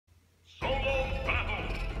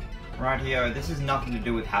Rightio, this has nothing to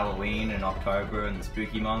do with Halloween and October and the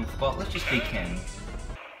spooky month, but let's just be Ken.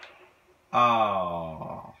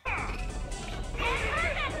 Oh.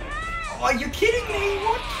 Oh, are you kidding me?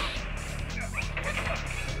 What?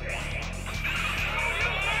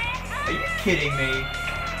 Are you kidding me?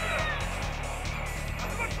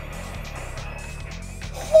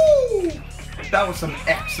 Woo! That was some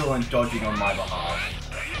excellent dodging on my behalf.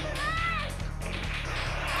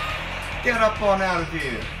 Get up on out of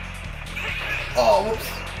here. Oh, whoops.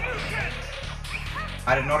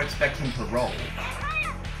 I did not expect him to roll.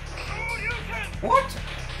 What?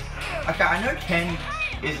 Okay, I know Ken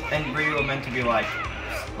and Ryu are meant to be like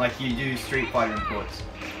you do Street Fighter inputs.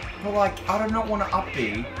 But like, I do not want to up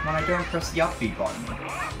B when I don't press the up B button.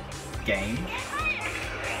 Game.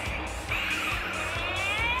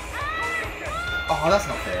 Oh, that's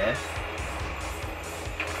not fair.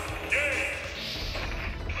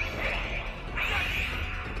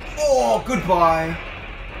 Oh, goodbye.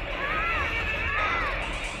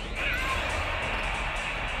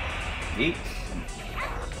 Yeet.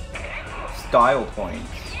 Style points.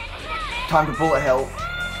 Time to bullet hell.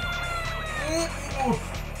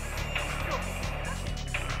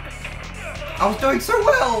 I was doing so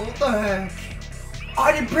well. What the heck?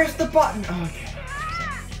 I didn't press the button. Oh, okay.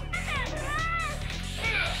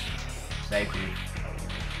 Save you.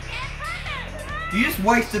 You just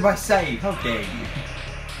wasted my save. How dare you?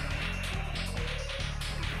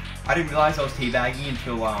 I didn't realize I was teabagging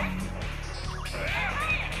until when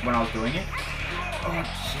I was doing it. Oh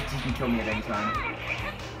shit, he can kill me at any time.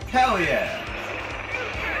 Hell yeah!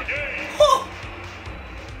 Oh!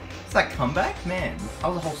 Is that comeback? Man, I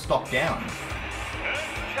was a whole stock down.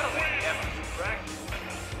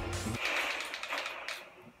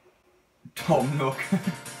 Tom Nook.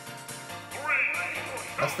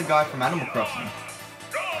 That's the guy from Animal Crossing.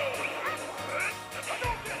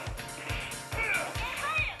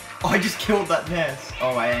 Oh, I just killed that nest.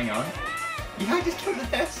 Oh wait, hang on. Yeah, I just killed the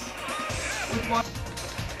nest. With one.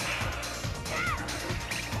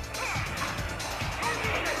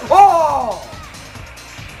 Oh!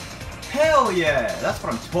 Hell yeah! That's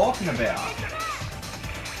what I'm talking about.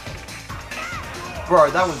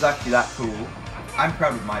 Bro, that was actually that cool. I'm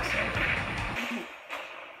proud of myself.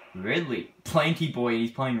 Ridley. Planky boy,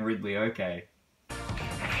 he's playing Ridley, okay.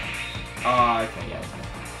 Oh, okay, yeah.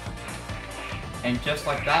 And just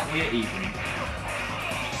like that, we're even.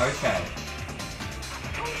 Okay.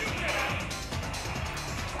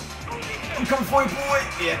 I'm coming for you, boy!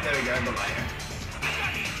 Yeah, there we go, bye-bye.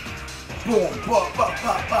 Boom, bop, bop,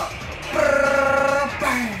 bop, bop.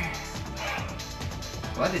 Bang!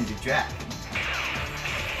 Well, I didn't do jack.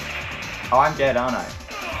 Oh, I'm dead, aren't I?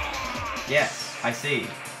 Yes, I see.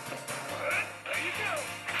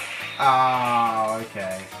 Oh,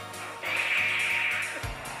 okay.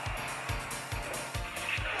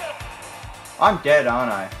 I'm dead,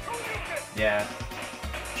 aren't I? Yeah.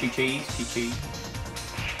 Chi-cheese, chi-cheese.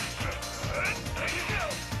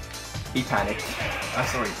 He panicked. I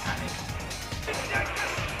saw he panicked.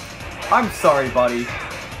 I'm sorry, buddy.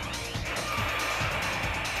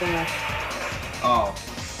 Oh.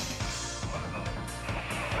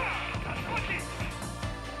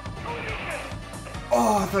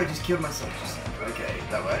 Oh, I thought I just killed myself just then. Okay,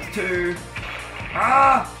 that works too.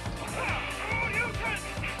 Ah!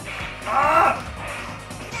 Ah!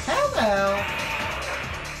 How the hell?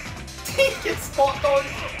 He gets spot on.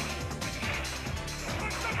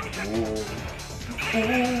 Ooh.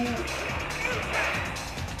 Ooh.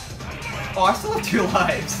 Oh, I still have 2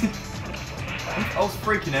 lives. I was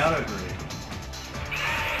freaking out over it.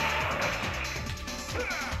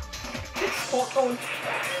 Get spot on.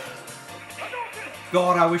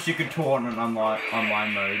 God, I wish you could taunt in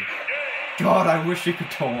online mode. God, I wish you could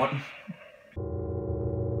taunt.